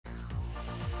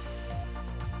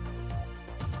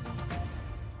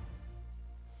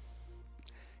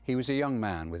He was a young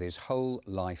man with his whole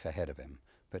life ahead of him,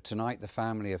 but tonight the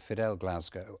family of Fidel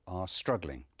Glasgow are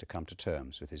struggling to come to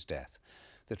terms with his death.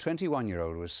 The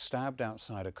 21-year-old was stabbed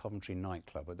outside a Coventry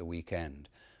nightclub at the weekend.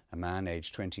 A man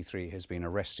aged 23 has been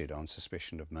arrested on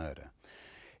suspicion of murder.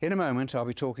 In a moment, I'll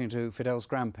be talking to Fidel's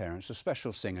grandparents, a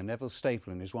special singer, Neville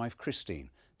Staple, and his wife,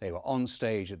 Christine. They were on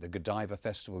stage at the Godiva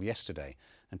Festival yesterday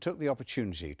and took the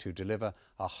opportunity to deliver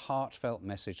a heartfelt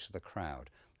message to the crowd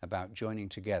about joining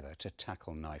together to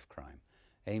tackle knife crime.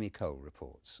 Amy Cole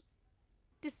reports.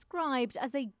 Described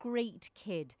as a great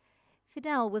kid,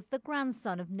 Fidel was the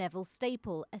grandson of Neville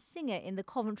Staple, a singer in the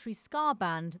Coventry ska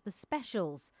band The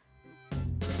Specials,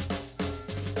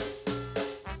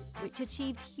 which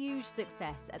achieved huge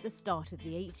success at the start of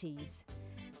the 80s.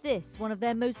 This, one of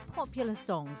their most popular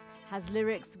songs, has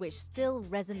lyrics which still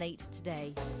resonate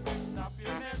today. Stop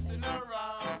your messing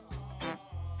around.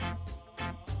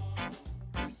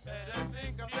 Better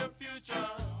think of your future.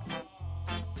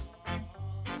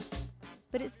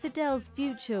 But it's Fidel's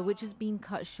future which has been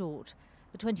cut short.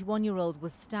 The 21-year-old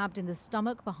was stabbed in the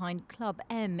stomach behind Club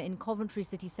M in Coventry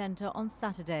city centre on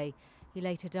Saturday. He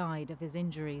later died of his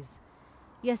injuries.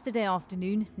 Yesterday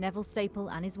afternoon, Neville Staple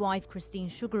and his wife, Christine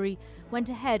Sugary, went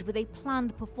ahead with a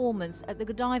planned performance at the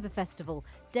Godiva Festival,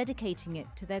 dedicating it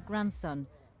to their grandson.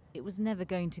 It was never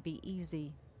going to be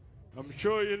easy. I'm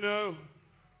sure you know,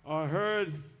 I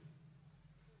heard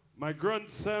my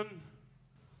grandson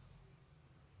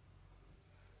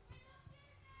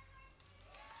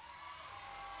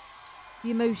The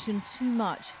emotion too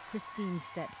much, Christine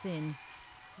steps in.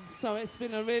 So it's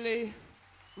been a really,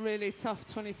 really tough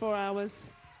 24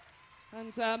 hours.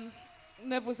 And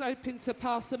Nev was hoping to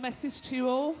pass a message to you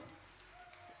all,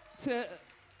 to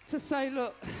say,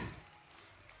 look,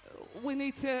 we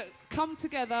need to come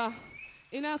together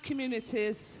in our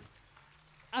communities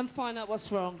and find out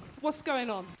what's wrong, what's going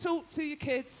on. Talk to your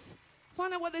kids,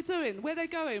 find out what they're doing, where they're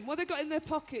going, what they've got in their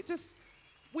pocket.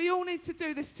 We all need to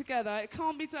do this together. It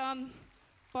can't be done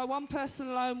by one person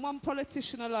alone, one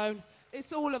politician alone.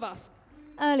 It's all of us.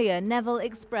 Earlier, Neville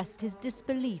expressed his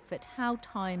disbelief at how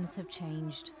times have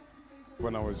changed.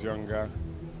 when I was younger,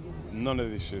 none of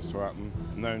this used to happen.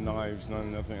 No knives,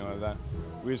 nothing like that.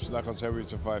 We used to, like I said, we used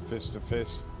to fight fist to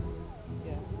fist.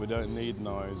 Yeah. We don't need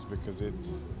knives because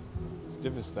it's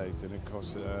devastating. It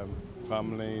costs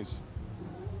families.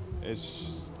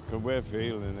 Because we're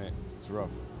feeling it. It's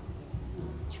rough.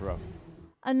 It's rough.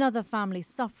 Another family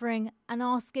suffering and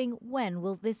asking, when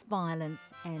will this violence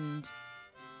end?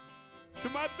 To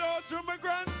my daughter and my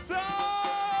grandson!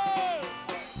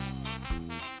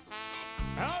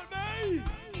 Help me!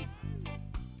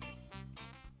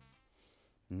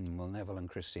 Well, Neville and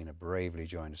Christina bravely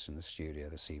joined us in the studio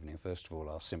this evening. First of all,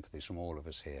 our sympathies from all of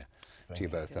us here to you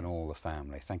both and all the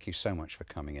family. Thank you so much for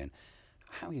coming in.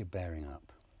 How are you bearing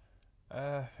up?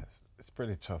 It's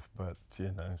pretty tough, but,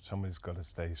 you know, somebody's got to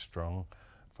stay strong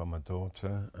for my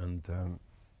daughter, and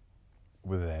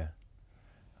we're there.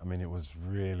 I mean, it was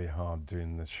really hard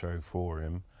doing the show for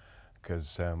him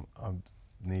because I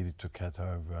needed to get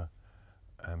over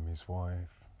his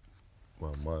wife.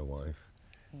 Well, my wife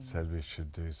said we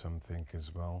should do something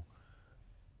as well.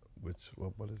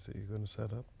 What is it you're going to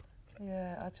set up?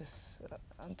 Yeah,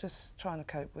 I'm just trying to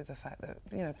cope with the fact that,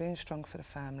 you know, being strong for the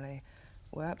family.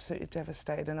 We're absolutely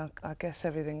devastated, and I guess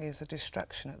everything is a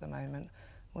distraction at the moment.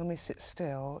 When we sit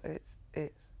still,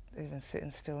 it's even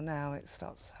sitting still now, it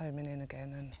starts homing in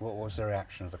again. And what was the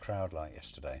reaction of the crowd like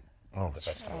yesterday at the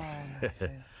festival? Oh,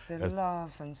 amazing. The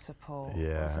love and support,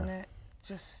 wasn't it?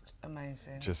 Just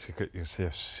amazing. Just you see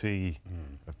a sea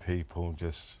of people.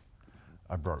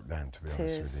 I broke down, to be honest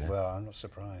with you. Well, I'm not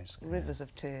surprised. Rivers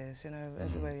of tears, you know,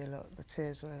 everywhere you look. The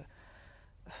tears were,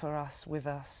 for us, with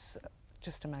us,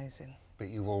 just amazing. But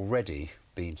you've already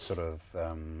been sort of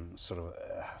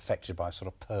affected by sort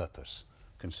of purpose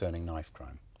concerning knife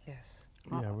crime. Yes.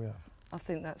 Yeah, we have. I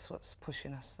think that's what's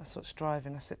pushing us. That's what's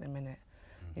driving us at the minute.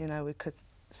 You know, we could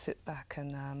sit back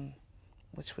and,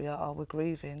 which we are, we're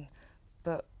grieving,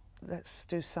 but let's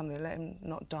do something. Let him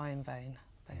not die in vain,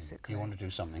 basically. You want to do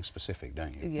something specific,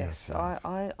 don't you? Yes,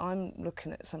 I'm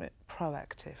looking at something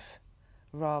proactive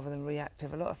rather than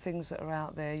reactive. A lot of things that are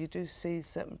out there, you do see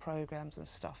certain programmes and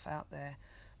stuff out there,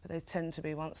 but they tend to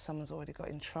be once someone's already got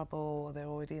in trouble or they're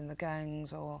already in the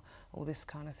gangs or all this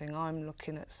kind of thing. I'm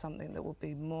looking at something that will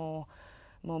be more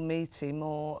meaty,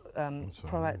 more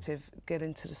proactive, get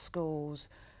into the schools,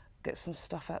 get some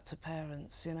stuff out to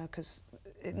parents, you know, because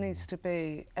it needs to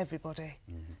be everybody.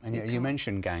 And you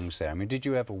mentioned gangs there. I mean, did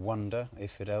you ever wonder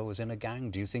if Fidel was in a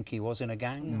gang? Do you think he was in a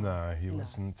gang? No, he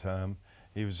wasn't.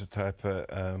 He was the type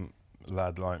of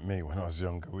lad like me when I was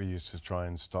younger. We used to try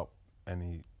and stop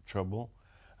any trouble,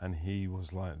 And he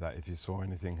was like that. If he saw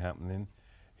anything happening,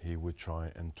 he would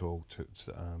try and talk to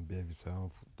behave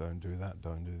yourself, don't do that,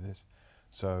 don't do this.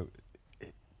 So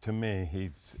to me,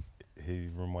 he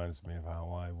reminds me of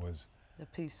how I was. The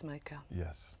peacemaker.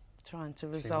 Yes. Trying to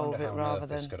So resolve it rather how on earth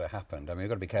than... this could have happened. I mean, you've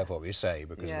got to be careful what you say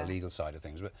because of the legal side of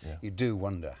things, but you do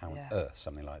wonder how on earth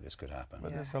something like this could happen.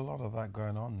 But there's a lot of that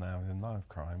going on now in knife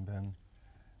crime. And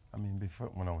I mean,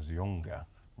 before, when I was younger,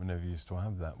 we never used to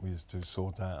have that. We used to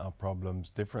sort out our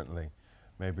problems differently.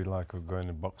 Maybe like we're going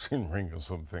to a boxing ring or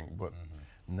something. But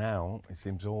now it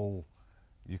seems all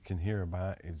you can hear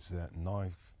about is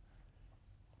knife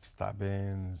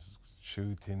stabbings,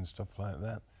 shooting, stuff like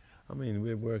that. I mean,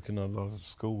 we're working on a lot of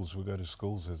schools. We go to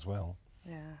schools as well.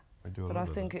 Yeah. We do a lot But I of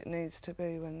think that. it needs to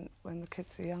be when the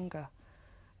kids are younger,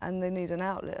 and they need an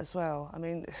outlet as well. I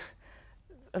mean,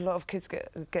 a lot of kids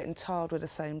getting tarred with the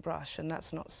same brush, and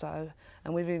that's not so.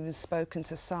 And we've even spoken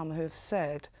to some who have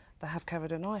said they have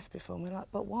carried a knife before, and we're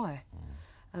like, but why?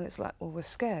 And it's like, well, we're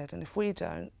scared, and if we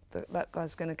don't, that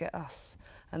guy's going to get us,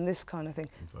 and this kind of thing.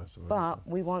 But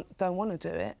we don't want to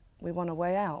do it. We want a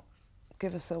way out.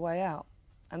 Give us a way out.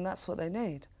 And that's what they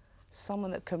need.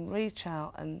 Someone that can reach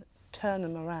out and turn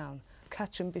them around,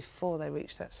 catch them before they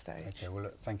reach that stage. Okay, well,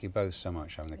 look, thank you both so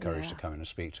much for having the courage to come in and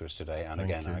speak to us today. And Thank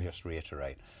again, you. I just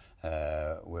reiterate,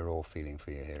 we're all feeling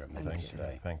for you here at Midlands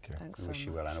Today. Thank you. Thanks We so wish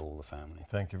you well and all the family.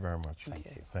 Thank you very much. Thank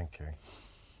you. Thank you.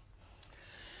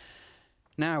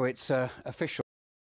 Now it's official.